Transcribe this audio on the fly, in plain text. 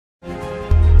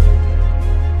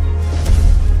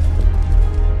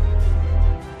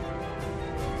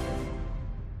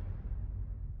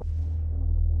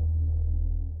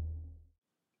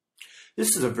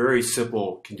This is a very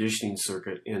simple conditioning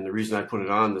circuit, and the reason I put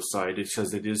it on the site is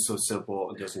because it is so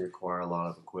simple. It doesn't require a lot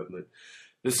of equipment.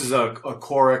 This is a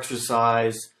core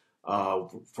exercise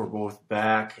for both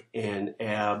back and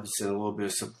abs, and a little bit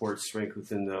of support strength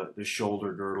within the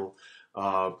shoulder girdle.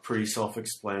 Pretty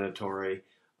self-explanatory.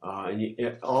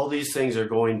 All these things are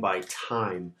going by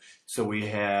time. So we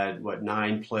had,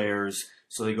 9 players,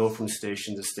 so they go from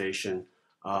station to station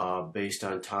based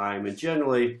on time. And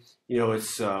generally,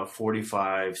 it's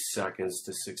 45 seconds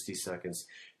to 60 seconds.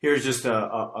 Here's just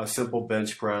a simple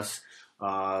bench press.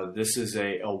 This is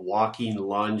a walking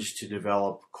lunge to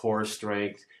develop core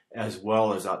strength, as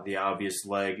well as the obvious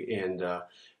leg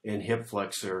and hip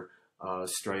flexor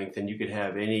strength. And you could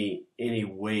have any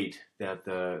weight that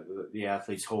the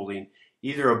athlete's holding,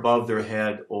 either above their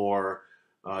head or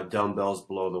dumbbells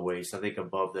below the waist. I think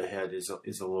above the head is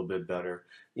a little bit better.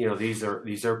 These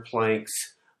are planks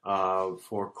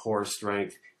for core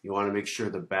strength. You want to make sure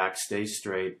the back stays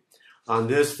straight. On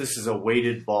this is a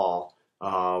weighted ball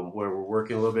where we're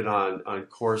working a little bit on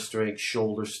core strength,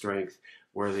 shoulder strength,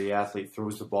 where the athlete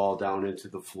throws the ball down into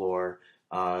the floor,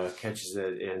 catches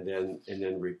it, and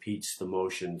then repeats the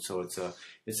motion. So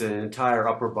it's an entire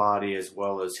upper body as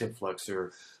well as hip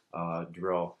flexor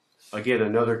drill. Again,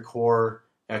 another core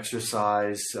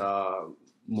exercise,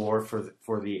 more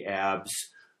for the abs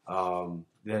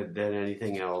than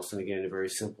anything else. And again, a very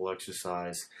simple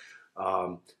exercise.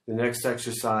 The next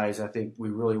exercise, I think we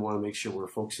really want to make sure we're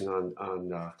focusing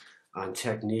on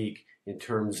technique in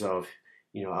terms of,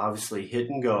 obviously hit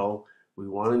and go. We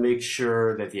want to make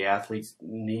sure that the athlete's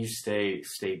knees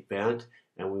stay bent,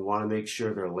 and we want to make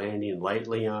sure they're landing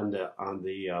lightly on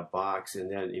the box and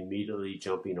then immediately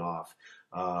jumping off.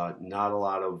 Not a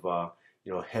lot of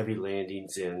heavy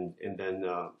landings and then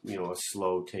a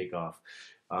slow takeoff.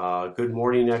 Good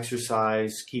morning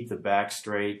exercise. Keep the back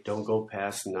straight. Don't go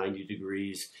past 90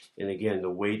 degrees. And again, the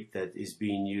weight that is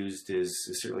being used is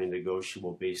certainly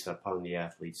negotiable based upon the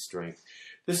athlete's strength.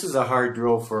 This is a hard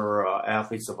drill for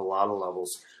athletes of a lot of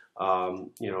levels.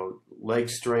 Leg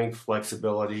strength,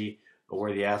 flexibility,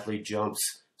 where the athlete jumps,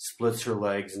 splits her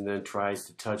legs, and then tries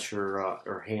to touch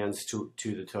her hands to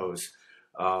the toes.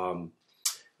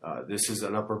 This is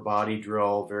an upper body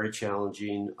drill, very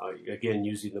challenging. Again,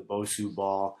 using the Bosu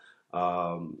ball.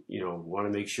 Want to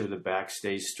make sure the back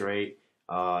stays straight.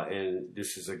 And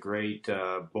this is a great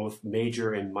both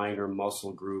major and minor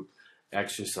muscle group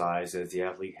exercise, as the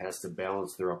athlete has to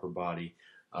balance their upper body.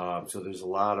 So there's a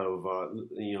lot of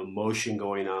motion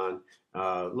going on,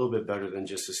 a little bit better than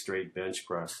just a straight bench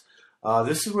press.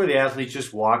 This is where the athlete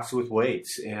just walks with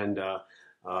weights, and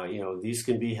these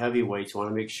can be heavy weights. You want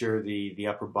to make sure the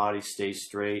upper body stays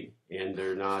straight and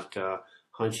they're not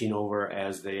hunching over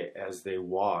as they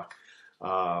walk.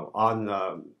 On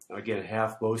the, again,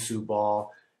 half Bosu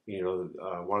ball,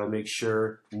 want to make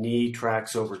sure knee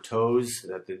tracks over toes,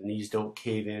 that the knees don't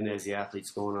cave in as the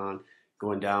athlete's going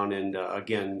down, and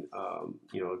again,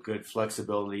 good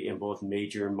flexibility in both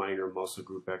major and minor muscle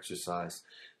group exercise.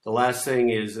 The last thing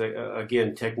is,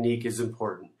 again, technique is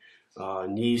important.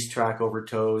 Knees track over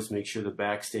toes, make sure the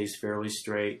back stays fairly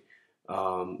straight,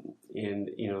 and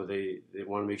they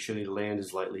want to make sure they land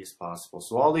as lightly as possible.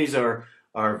 So all these are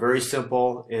very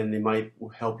simple, and they might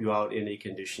help you out in a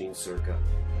conditioning circuit.